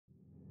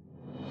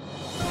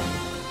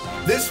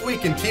This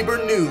week in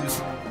T-Bird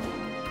News,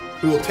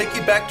 we will take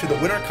you back to the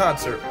winter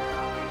concert.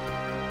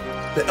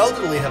 The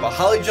elderly have a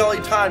holly jolly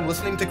time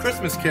listening to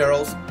Christmas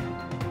carols.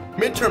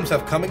 Midterms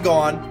have come and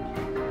gone.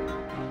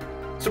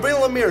 Sabrina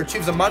Lemire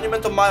achieves a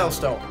monumental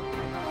milestone.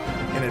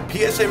 And a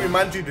PSA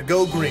reminds you to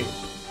go green.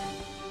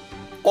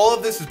 All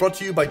of this is brought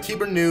to you by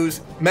T-Bird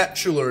News, Matt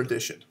Schuler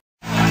edition.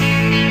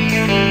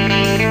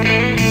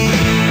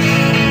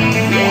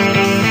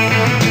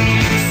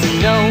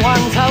 No one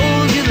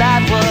told you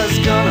life was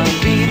gonna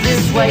be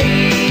this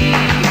way.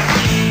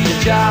 Your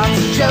job's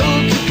a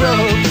joke, you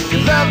broke,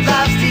 your love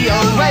life's the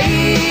old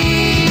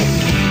way.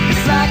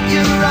 It's like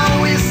you're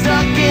always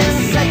stuck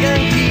in second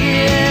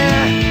gear,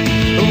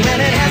 when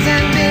it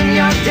hasn't been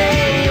your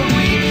day, your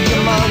week,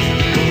 your month,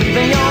 or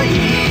even your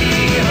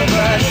year.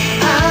 But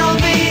I'll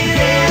be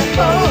there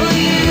for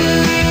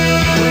you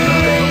when the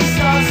rain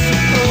starts to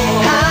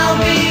pour. I'll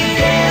be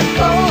there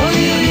for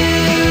you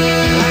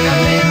like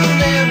I've been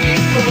there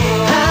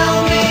before.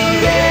 I'll be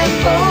there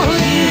for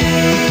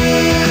you,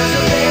 'cause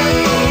I'm there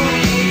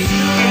for you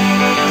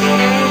too.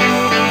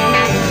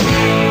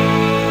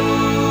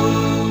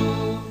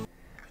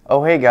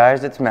 Oh hey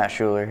guys, it's Matt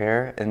Schuler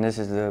here, and this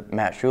is the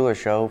Matt Schuler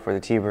Show for the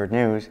T-Bird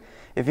News.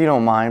 If you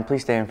don't mind,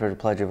 please stand for the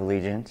Pledge of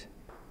Allegiance.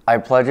 I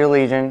pledge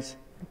allegiance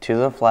to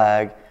the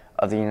flag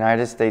of the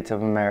United States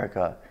of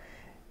America,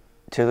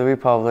 to the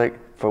republic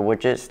for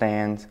which it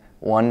stands,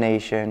 one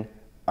nation,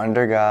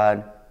 under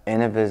God,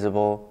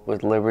 indivisible,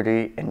 with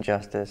liberty and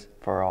justice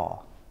for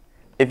all.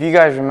 If you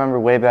guys remember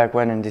way back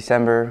when in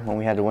December when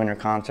we had the winter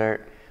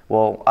concert,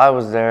 well, I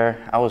was there,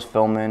 I was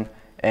filming,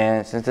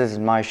 and since this is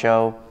my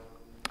show,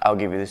 I'll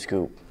give you the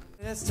scoop.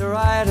 It's to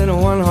ride in a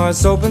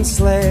one-horse open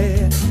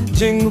sleigh.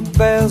 Jingle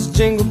bells,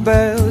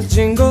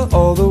 jingle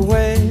all the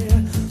way.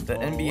 The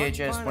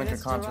NBHS winter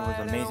concert was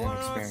an amazing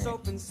experience.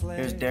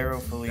 Here's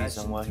Daryl Felice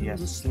on what he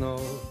has to say.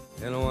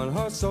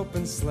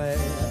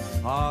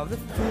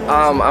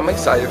 I'm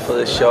excited for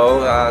this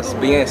show.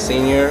 Being a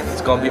senior,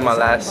 it's gonna be my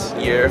last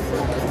year,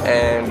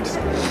 and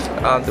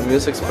the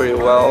music's pretty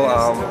well.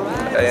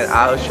 And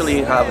I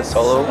actually have a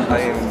solo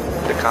in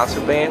the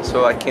concert band,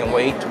 so I can't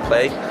wait to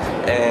play,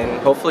 and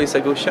hopefully it's a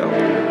good show.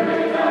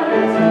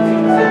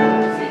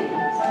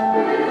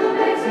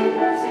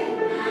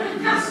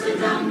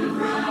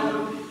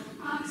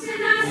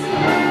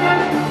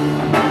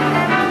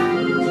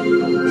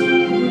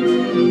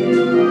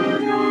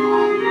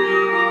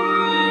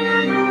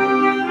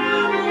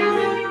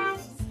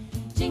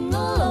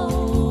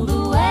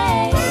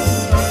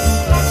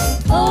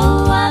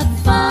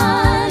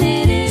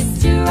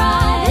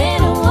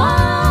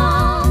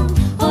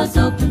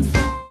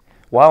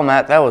 Wow,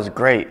 Matt, that was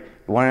great.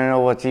 You want to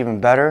know what's even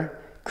better?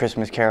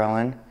 Christmas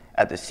caroling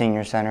at the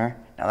Senior Center.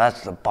 Now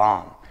that's the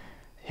bomb.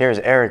 Here's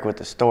Eric with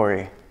the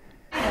story.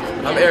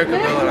 I'm Eric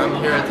Camille, and I'm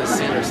here at the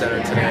Senior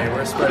Center today.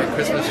 We're spreading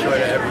Christmas joy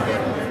to everybody.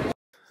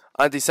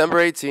 On December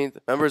 18th,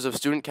 members of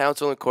Student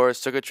Council and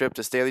Chorus took a trip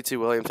to Stanley T.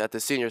 Williams at the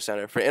Senior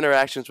Center for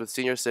interactions with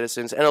senior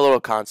citizens and a little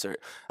concert.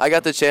 I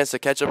got the chance to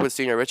catch up with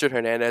Senior Richard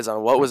Hernandez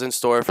on what was in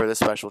store for this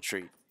special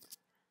treat.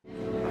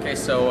 Okay,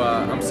 so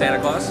I'm Santa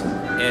Claus,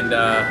 and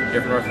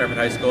here from North Fairmont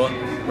High School.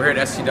 We're here at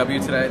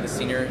SCW today. The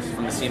seniors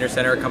from the Senior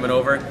Center are coming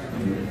over,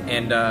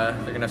 and they're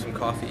gonna have some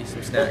coffee,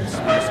 some snacks.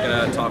 I'm just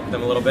gonna talk with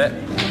them a little bit.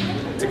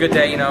 It's a good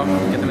day, you know,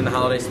 get them in the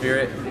holiday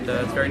spirit, and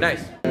it's very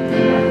nice.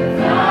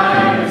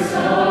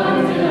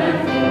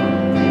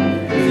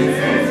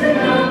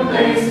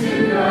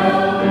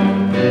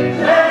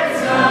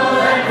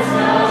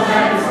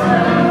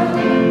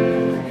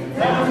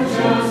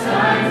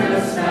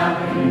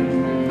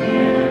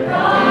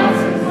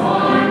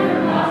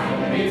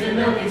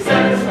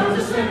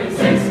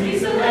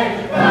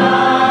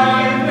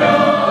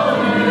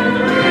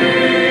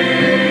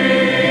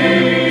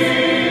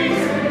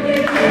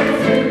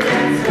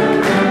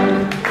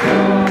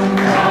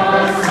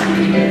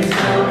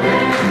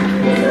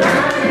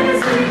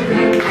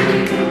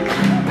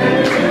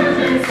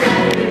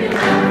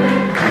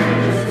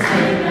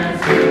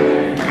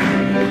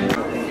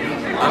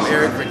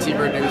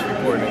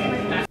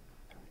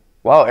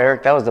 Wow,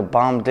 Eric, that was a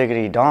bomb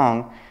diggity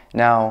dong.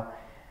 Now,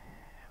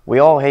 we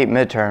all hate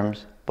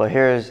midterms, but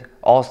here's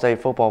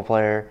All-State football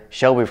player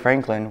Shelby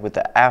Franklin with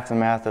the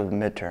aftermath of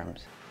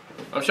midterms.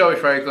 I'm Shelby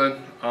Franklin.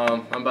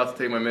 I'm about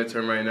to take my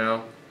midterm right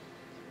now.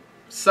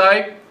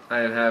 Psych!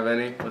 I didn't have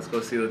any. Let's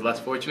go see the less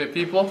fortunate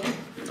people.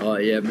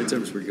 Yeah,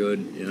 midterms were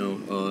good, you know.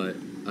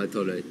 I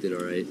thought I did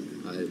all right.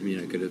 I mean,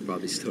 I could have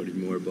probably studied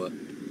more, but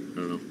I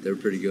don't know. They were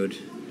pretty good.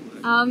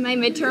 My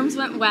midterms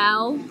went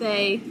well.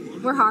 They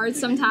were hard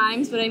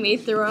sometimes, but I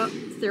made through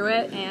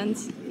it, and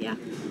yeah.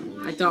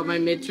 I thought my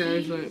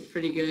midterms went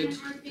pretty good,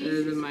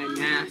 other than my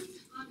math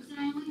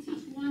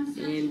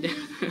and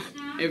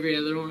every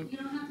other one.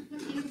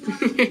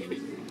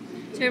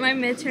 During my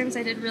midterms,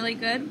 I did really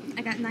good.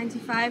 I got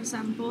 95s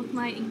on both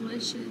my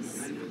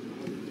Englishes.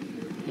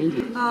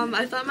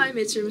 I thought my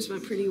midterms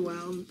went pretty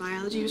well.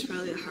 Biology was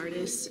probably the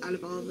hardest out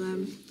of all of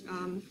them.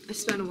 I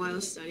spent a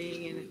while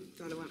studying and I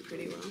thought it went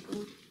pretty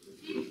well.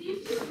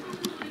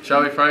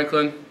 Shelby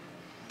Franklin,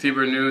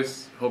 T-Bird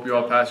News. Hope you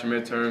all pass your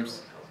midterms.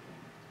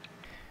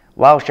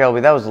 Wow, Shelby,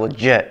 that was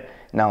legit.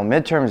 Now,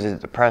 midterms is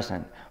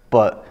depressing,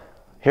 but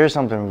here's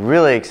something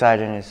really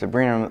exciting. It's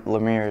Sabrina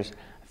Lemir's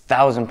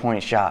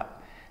 1,000-point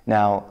shot.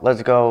 Now,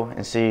 let's go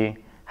and see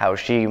how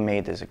she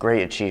made this a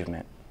great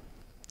achievement.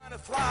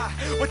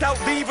 Without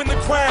leaving the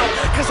ground,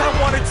 cause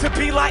I wanted to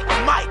be like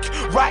Mike,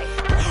 right?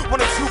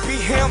 Wanted to be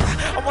him,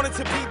 I wanted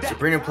to be that.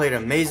 Sabrina played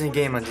an amazing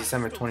game on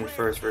December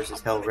 21st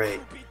versus Hell Ray.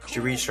 She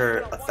reached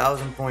her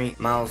 1,000-point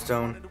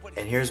milestone,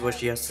 and here's what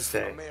she has to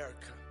say.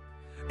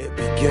 It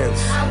begins.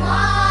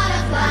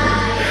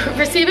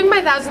 Receiving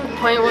my 1,000th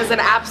point was an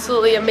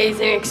absolutely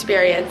amazing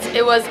experience.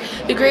 It was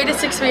the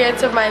greatest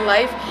experience of my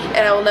life,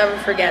 and I will never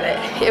forget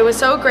it. It was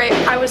so great.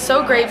 I was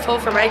so grateful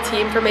for my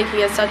team for making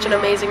it such an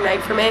amazing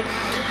night for me.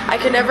 I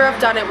could never have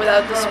done it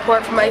without the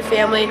support from my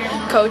family,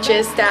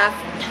 coaches, staff,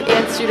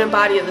 and student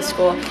body of the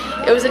school.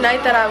 It was a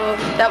night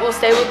that will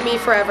stay with me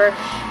forever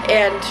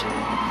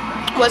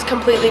and was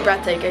completely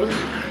breathtaking.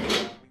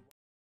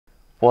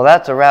 Well,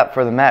 that's a wrap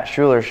for the Matt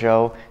Schuler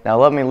Show. Now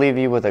let me leave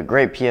you with a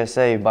great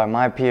PSA by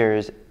my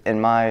peers in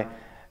my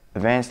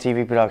advanced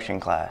TV production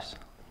class.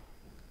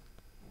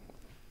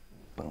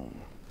 Boom.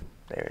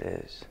 There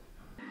it is.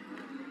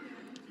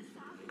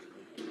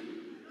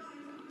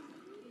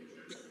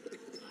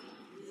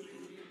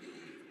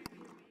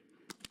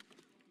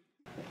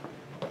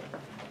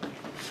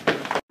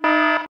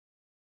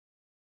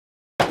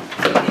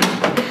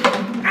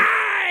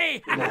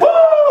 Hey!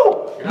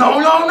 Woo! No,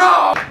 no,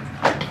 no!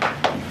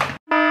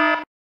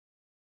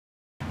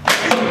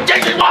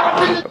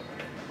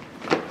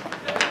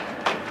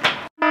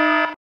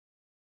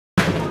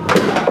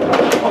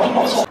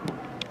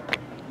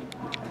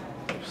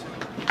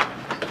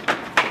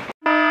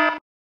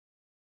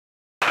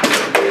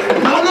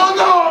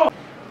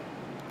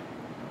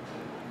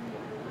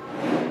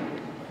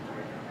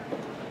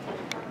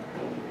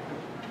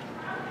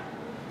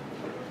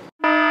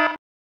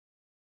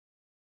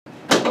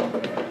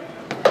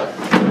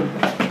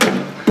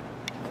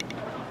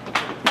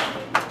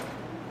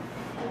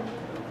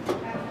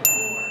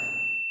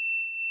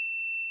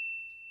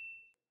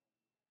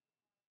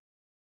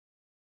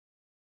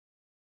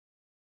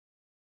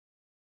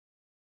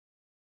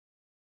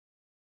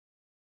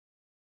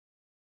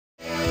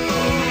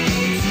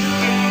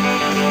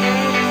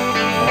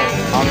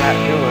 I'm Matt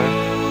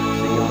Schuler.